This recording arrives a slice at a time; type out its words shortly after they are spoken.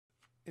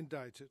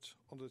indicted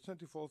on the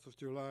 24th of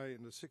July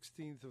and the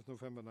 16th of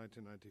November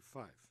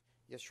 1995.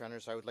 Yes, Your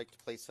Honors, I would like to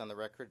place on the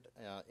record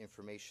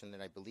information that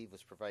I believe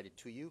was provided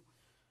to you,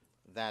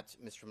 that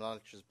Mr.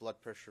 Mladic's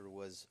blood pressure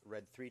was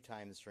read 3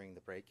 times during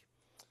the break.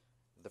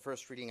 The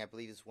first reading, I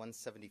believe, is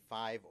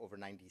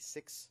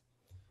 175/96.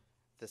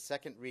 The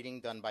second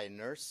reading done by a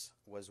nurse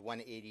was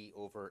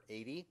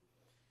 180/80.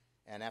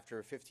 And after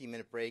a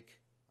 15-minute break,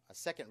 a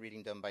second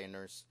reading done by a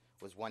nurse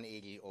was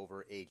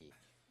 180/80.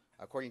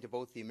 According to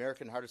both the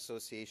American Heart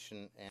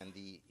Association and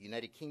the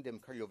United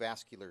Kingdom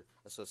Cardiovascular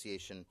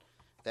Association,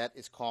 that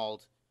is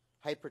called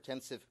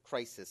hypertensive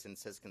crisis and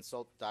says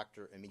consult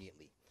doctor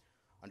immediately.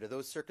 Under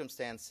those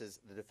circumstances,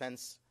 the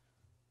defense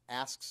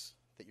asks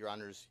that Your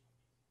Honors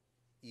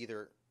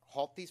either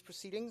halt these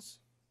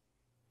proceedings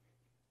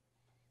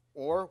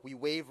or we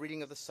waive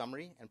reading of the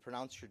summary and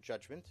pronounce your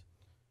judgment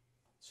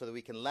so that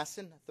we can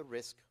lessen the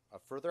risk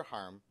of further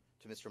harm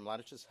to Mr.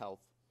 Mladic's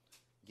health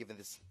given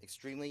this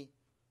extremely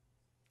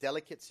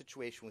delicate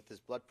situation with his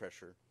blood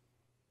pressure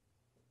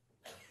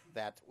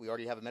that we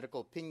already have a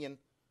medical opinion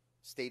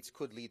states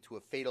could lead to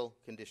a fatal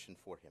condition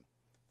for him.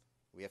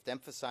 We have to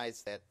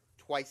emphasize that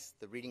twice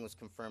the reading was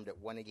confirmed at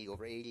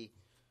 180/80,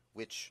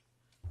 which,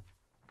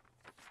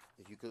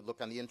 if you could look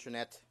on the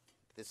internet,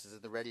 this is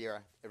in the red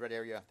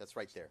area, that's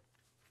right there,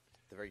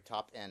 the very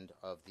top end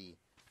of the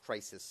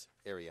crisis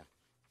area,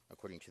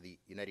 according to the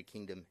United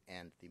Kingdom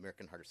and the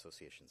American Heart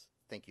Associations.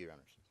 Thank you, Your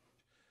Honors.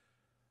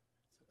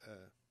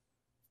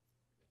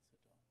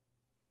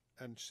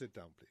 And sit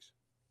down, please.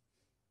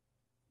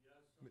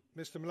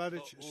 Mr.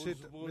 Mladic, sit.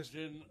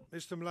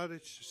 Mr.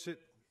 Mladic,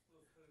 sit.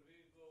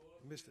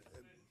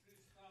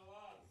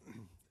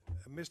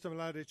 Mr.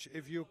 Mladic,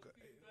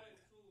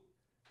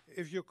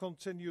 if you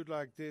continue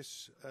like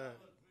this,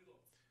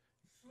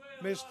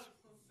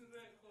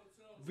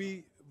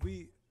 we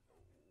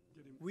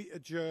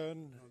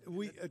adjourn.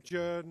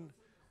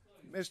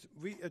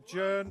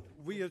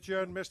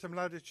 Mr.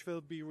 Mladic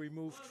will be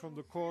removed from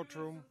the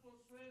courtroom.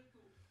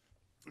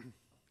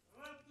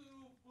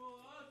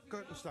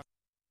 Curtains down.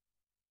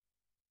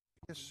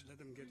 Yes.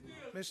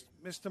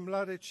 Mr.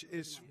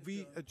 Mladic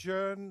we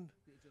adjourn.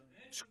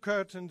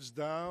 Curtains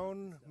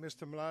down.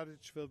 Mr.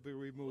 Mladic will be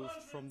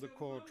removed from the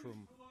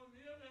courtroom.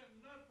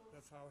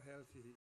 That's how healthy he is.